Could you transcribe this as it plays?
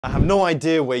I have no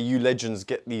idea where you legends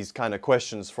get these kind of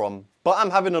questions from, but I'm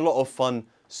having a lot of fun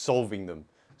solving them.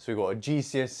 So we've got a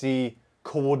GCSE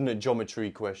coordinate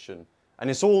geometry question, and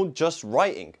it's all just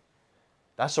writing.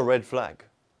 That's a red flag.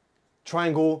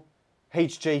 Triangle,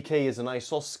 HJK is an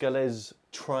isosceles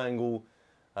triangle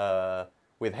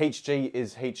with HJ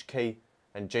is HK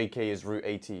and JK is root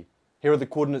 80. Here are the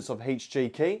coordinates of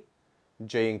HJK.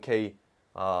 J and K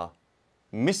are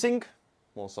missing,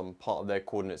 or some part of their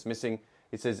coordinates missing.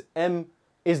 It says M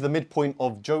is the midpoint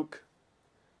of joke.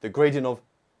 The gradient of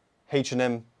H and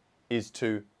M is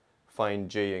to find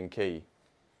J and K.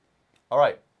 All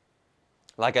right,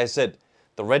 like I said,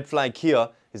 the red flag here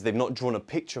is they've not drawn a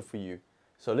picture for you.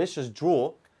 So let's just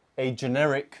draw a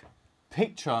generic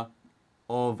picture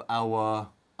of our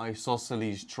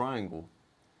isosceles triangle.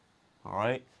 All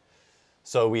right,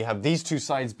 so we have these two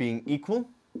sides being equal.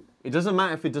 It doesn't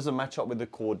matter if it doesn't match up with the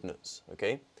coordinates,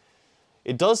 okay?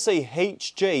 It does say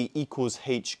HJ equals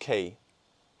HK.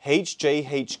 HJ,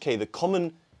 HK. The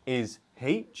common is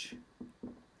H,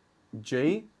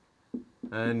 J,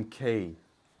 and K.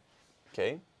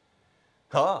 Okay?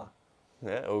 Ah,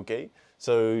 yeah, okay.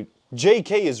 So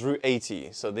JK is root 80.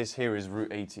 So this here is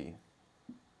root 80.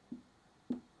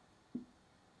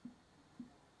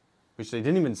 Which they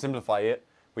didn't even simplify it,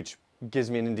 which gives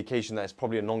me an indication that it's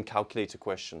probably a non-calculator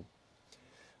question.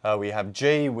 We have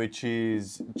J, which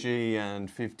is J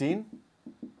and 15.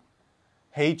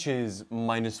 H is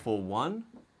 -4, 1.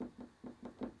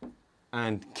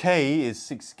 And K is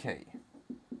 6K.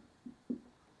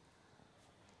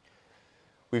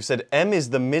 We've said M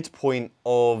is the midpoint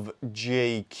of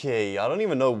JK. I don't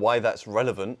even know why that's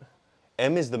relevant.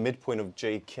 M is the midpoint of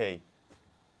JK.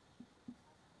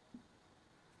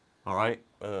 All right,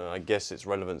 I guess it's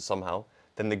relevant somehow.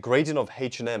 Then the gradient of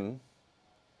H and M.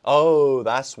 Oh,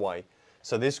 that's why.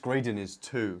 So this gradient is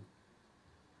 2.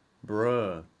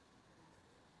 Bruh.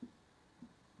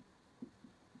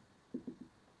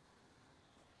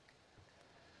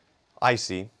 I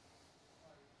see.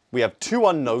 We have two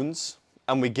unknowns,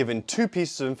 and we're given two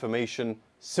pieces of information,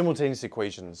 simultaneous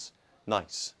equations.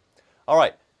 Nice. All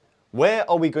right, where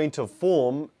are we going to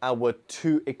form our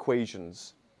two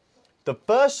equations? The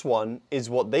first one is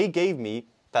what they gave me,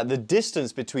 that the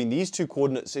distance between these two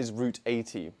coordinates is root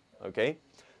 80, okay?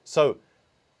 So,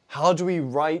 how do we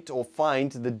write or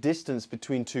find the distance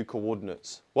between two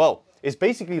coordinates? Well, it's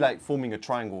basically like forming a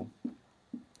triangle.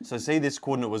 So say this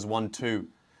coordinate was 1, 2,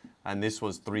 and this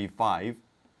was 3, 5.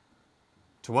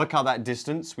 To work out that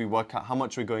distance, we work out how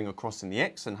much we're going across in the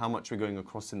x and how much we're going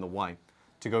across in the y.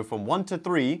 To go from 1 to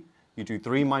 3, you do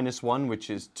 3 minus 1, which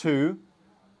is 2.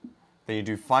 Then you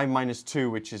do 5 minus 2,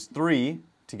 which is 3,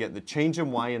 to get the change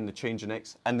in y and the change in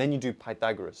x, and then you do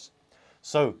Pythagoras.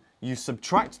 So you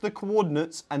subtract the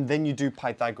coordinates and then you do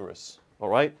Pythagoras, all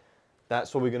right?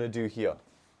 That's what we're going to do here.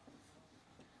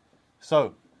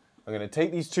 So I'm going to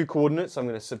take these two coordinates, I'm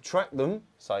going to subtract them.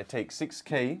 So I take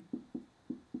 6k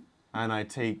and I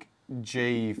take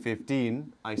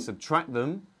j15, I subtract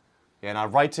them, and I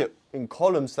write it in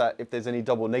columns so that if there's any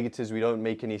double negatives, we don't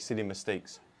make any silly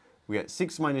mistakes. We get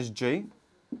 6 minus j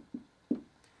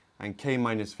and k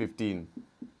minus 15.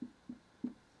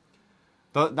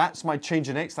 That's my change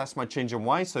in x, that's my change in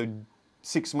y. So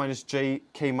 6 minus j,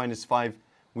 k minus 5,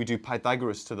 we do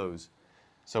Pythagoras to those.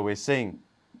 So we're saying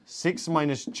 6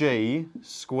 minus j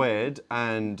squared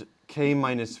and k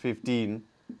minus 15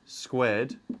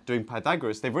 squared, doing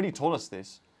Pythagoras. They've already told us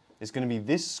this. It's going to be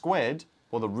this squared,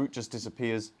 well, the root just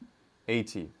disappears,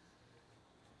 80.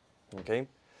 Okay?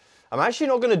 I'm actually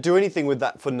not going to do anything with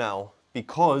that for now,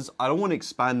 because I don't want to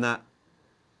expand that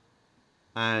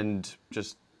and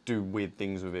just do weird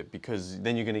things with it, because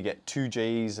then you're going to get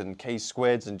 2j's and k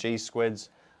squareds and j squareds.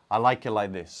 I like it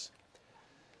like this.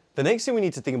 The next thing we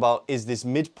need to think about is this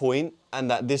midpoint and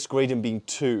that this gradient being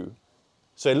 2.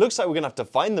 So it looks like we're going to have to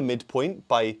find the midpoint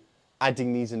by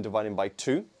adding these and dividing by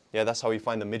 2. Yeah, that's how we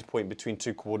find the midpoint between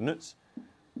two coordinates.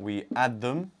 We add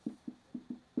them.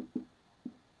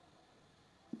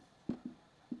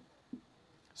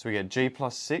 So we get j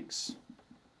plus 6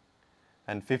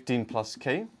 and 15 plus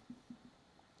k. And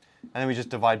then we just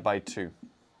divide by 2.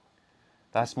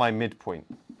 That's my midpoint.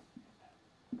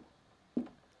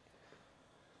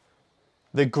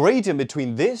 The gradient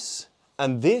between this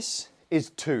and this is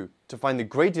 2. To find the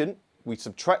gradient, we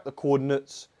subtract the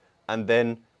coordinates and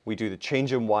then we do the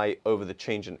change in y over the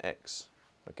change in x.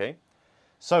 Okay?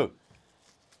 So,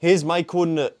 here's my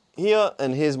coordinate here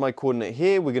and here's my coordinate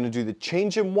here. We're going to do the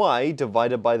change in y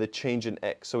divided by the change in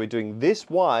x. So we're doing this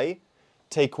y,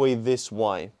 take away this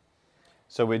y.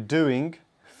 So we're doing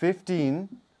 15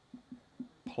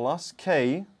 plus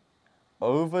k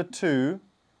over 2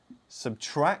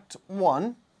 subtract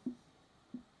 1,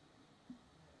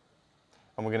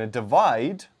 and we're going to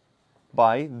divide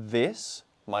by this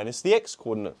minus the x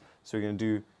coordinate. So we're going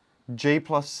to do j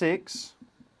plus 6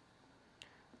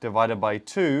 divided by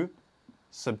 2,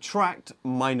 subtract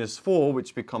minus 4,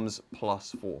 which becomes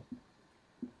plus 4.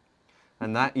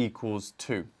 And that equals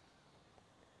 2.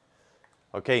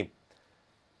 Okay.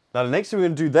 Now the next thing we're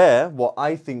going to do there, what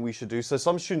I think we should do, so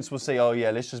some students will say, oh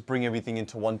yeah, let's just bring everything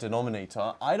into one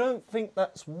denominator. I don't think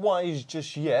that's wise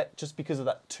just yet, just because of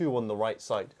that 2 on the right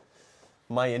side.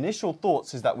 My initial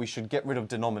thoughts is that we should get rid of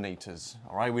denominators.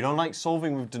 All right, we don't like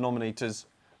solving with denominators,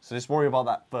 so let's worry about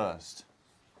that first.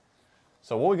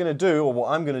 So what we're going to do, or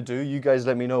what I'm going to do, you guys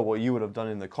let me know what you would have done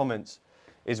in the comments,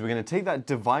 is we're going to take that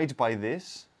divide by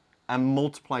this and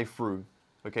multiply through.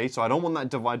 Okay, so I don't want that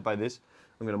divide by this.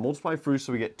 I'm going to multiply through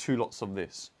so we get 2 lots of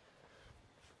this.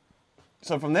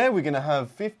 So from there we're going to have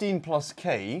 15 plus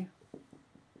k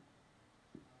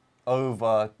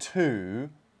over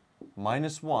 2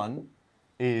 minus 1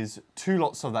 is 2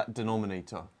 lots of that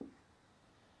denominator,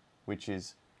 which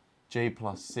is j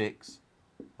plus 6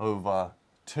 over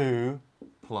 2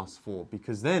 plus 4,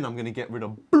 because then I'm going to get rid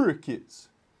of brackets.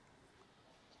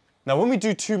 Now when we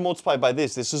do 2 multiplied by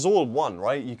this is all 1,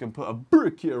 right? You can put a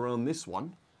bracket around this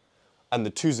one, and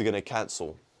the 2's are going to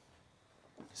cancel.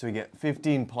 So we get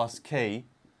 15 plus k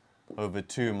over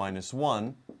 2 minus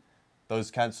 1.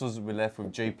 Those cancels, we're left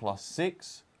with j plus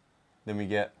 6. Then we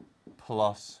get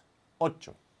plus 8.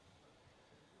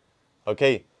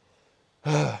 Okay,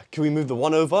 can we move the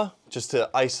 1 over just to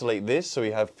isolate this? So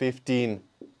we have 15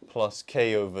 plus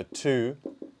k over 2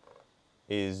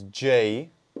 is j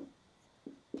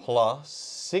plus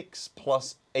 6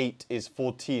 plus 8 is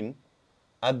 14.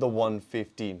 Add the 1,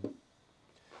 15.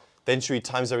 Then should we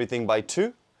times everything by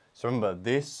 2? So remember,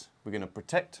 this we're going to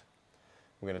protect.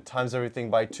 We're going to times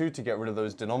everything by 2 to get rid of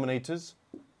those denominators.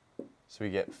 So we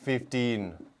get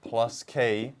 15 plus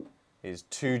k is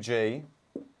 2j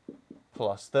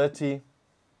plus 30.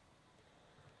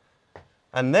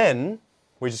 And then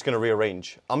we're just going to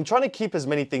rearrange. I'm trying to keep as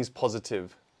many things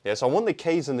positive. Yeah, so I want the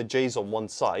k's and the j's on one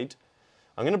side.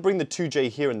 I'm going to bring the 2j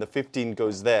here and the 15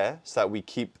 goes there so that we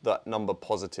keep that number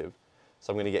positive.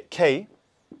 So I'm going to get k.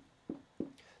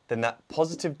 Then that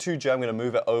positive 2j, I'm going to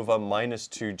move it over, minus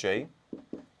 2j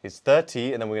is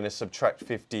 30, and then we're going to subtract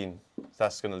 15. So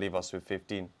that's going to leave us with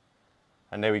 15.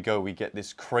 And there we go, we get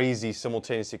this crazy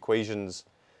simultaneous equations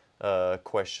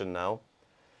question now.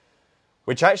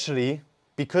 Which actually,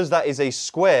 because that is a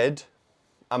squared,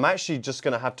 I'm actually just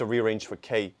going to have to rearrange for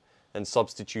k and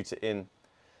substitute it in.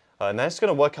 And that's going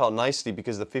to work out nicely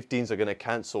because the 15s are going to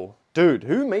cancel. Dude,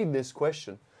 who made this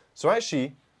question? So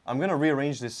actually, I'm going to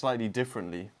rearrange this slightly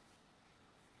differently.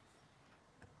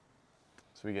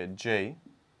 So we get j.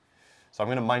 So I'm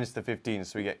going to minus the 15.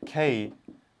 So we get k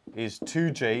is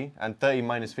 2j, and 30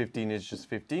 minus 15 is just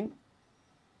 15.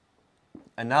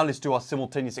 And now let's do our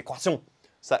simultaneous equation.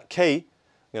 So that k, I'm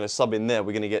going to sub in there.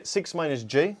 We're going to get 6 minus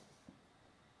j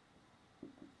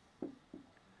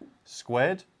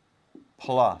squared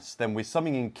plus, then we're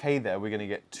summing in k there. We're going to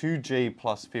get 2j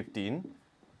plus 15,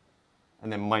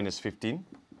 and then minus 15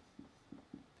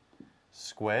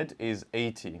 squared is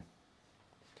 80.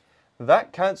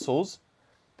 That cancels.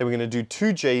 Then we're going to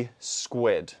do 2j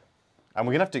squared. And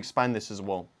we're going to have to expand this as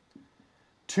well.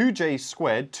 2j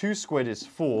squared, 2 squared is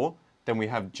 4. Then we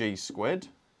have j squared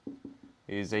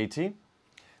is 80.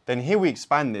 Then here we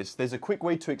expand this. There's a quick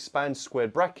way to expand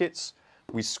squared brackets.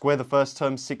 We square the first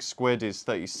term. 6 squared is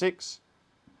 36.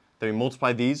 Then we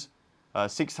multiply these.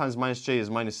 6 times minus j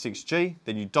is minus 6j.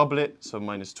 Then you double it, so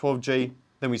minus 12j.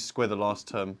 Then we square the last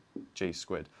term, j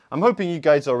squared. I'm hoping you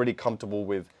guys are already comfortable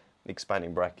with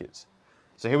expanding brackets.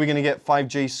 So here we're going to get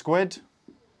 5j squared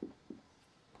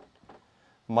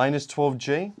minus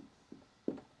 12j.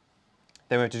 Then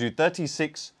we have to do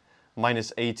 36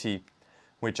 minus 80,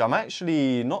 which I'm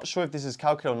actually not sure if this is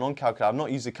calculator or non-calculator. I've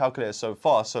not used a calculator so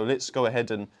far, so let's go ahead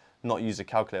and not use a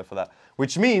calculator for that.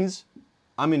 Which means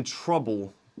I'm in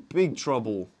trouble, big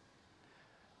trouble.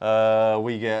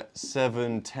 We get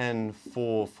 7, 10,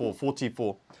 4, 4,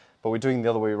 44. But we're doing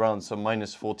the other way around, so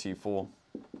minus 44.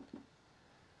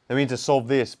 Then we need to solve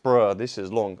this. Bruh, this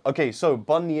is long. Okay, so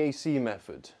Bunny-AC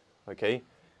method. Okay,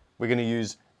 we're going to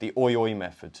use the oi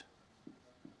method.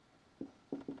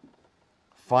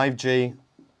 5j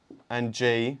and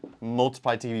j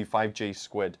multiplied to give you 5j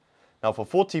squared. Now for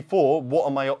 44, what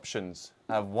are my options?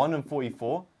 I have 1 and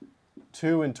 44,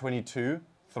 2 and 22,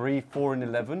 3, 4 and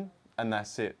 11, and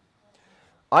that's it.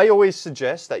 I always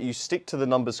suggest that you stick to the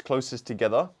numbers closest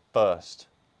together first.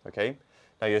 Okay,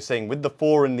 now you're saying with the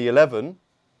 4 and the 11,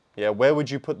 Yeah, where would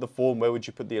you put the 4 and where would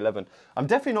you put the 11? I'm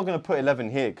definitely not going to put 11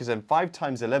 here because then 5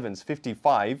 times 11 is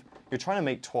 55. You're trying to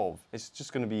make 12. It's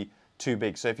just going to be too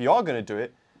big. So if you are going to do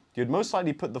it, you'd most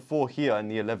likely put the 4 here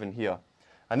and the 11 here.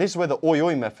 And this is where the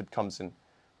oi method comes in.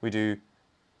 We do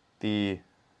the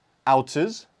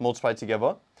outers multiplied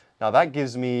together. Now that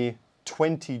gives me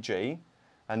 20j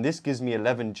and this gives me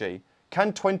 11j.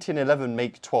 Can 20 and 11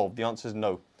 make 12? The answer is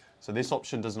no. So this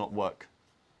option does not work.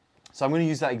 So I'm going to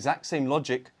use that exact same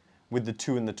logic with the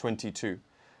 2 and the 22.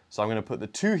 So I'm going to put the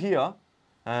 2 here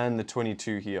and the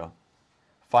 22 here.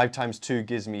 5 times 2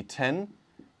 gives me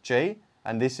 10j,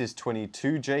 and this is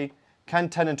 22j. Can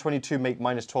 10 and 22 make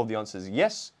minus 12? The answer is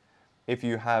yes, if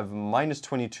you have minus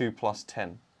 22 plus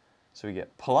 10. So we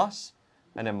get plus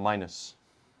and then minus.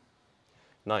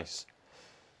 Nice.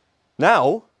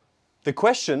 Now, the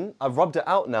question, I've rubbed it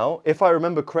out now. If I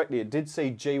remember correctly, it did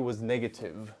say j was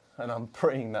negative, and I'm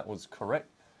praying that was correct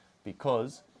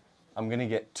because I'm going to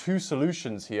get 2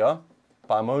 solutions here,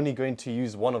 but I'm only going to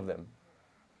use one of them.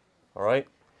 All right?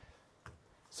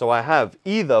 So I have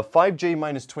either 5j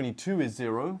minus 22 is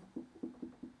 0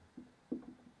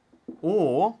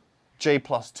 or j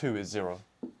plus 2 is 0.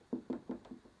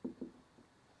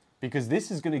 Because this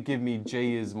is going to give me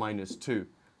j is minus 2.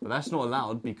 But that's not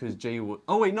allowed because j would...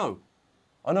 Oh, wait, no.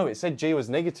 Oh, no, it said j was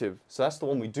negative. So that's the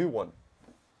one we do want.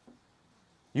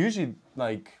 Usually,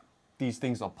 like, these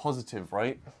things are positive,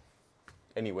 right?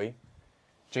 Anyway,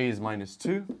 j is minus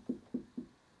 2.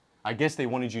 I guess they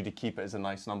wanted you to keep it as a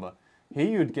nice number. Here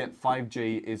you'd get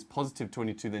 5j is positive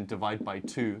 22, then divide by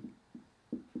 2,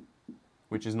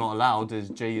 which is not allowed as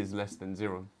j is less than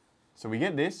 0. So we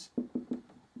get this.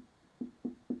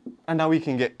 And now we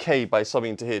can get k by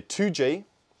subbing to here. 2j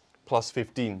plus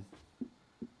 15.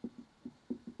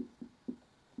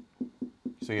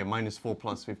 So you get minus 4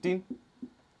 plus 15.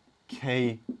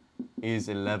 K is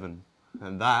 11.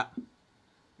 And that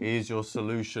is your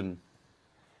solution.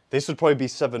 This would probably be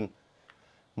 7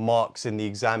 marks in the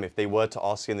exam if they were to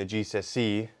ask in the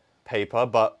GCSE paper.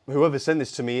 But whoever sent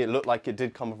this to me, it looked like it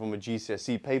did come from a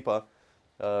GCSE paper.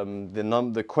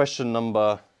 The question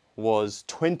number was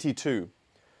 22.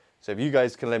 So if you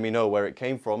guys can let me know where it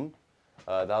came from,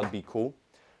 that would be cool.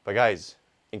 But guys,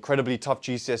 incredibly tough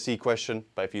GCSE question,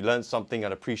 but if you learned something,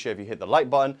 I'd appreciate if you hit the like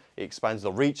button. It expands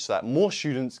the reach so that more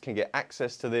students can get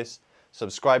access to this.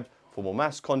 Subscribe for more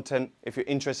maths content. If you're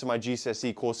interested in my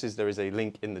GCSE courses, there is a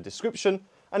link in the description.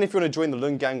 And if you want to join the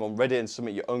Lung Gang on Reddit and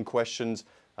submit your own questions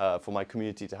for my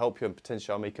community to help you, and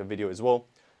potentially I'll make a video as well.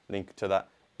 Link to that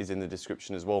is in the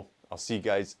description as well. I'll see you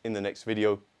guys in the next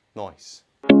video. Nice.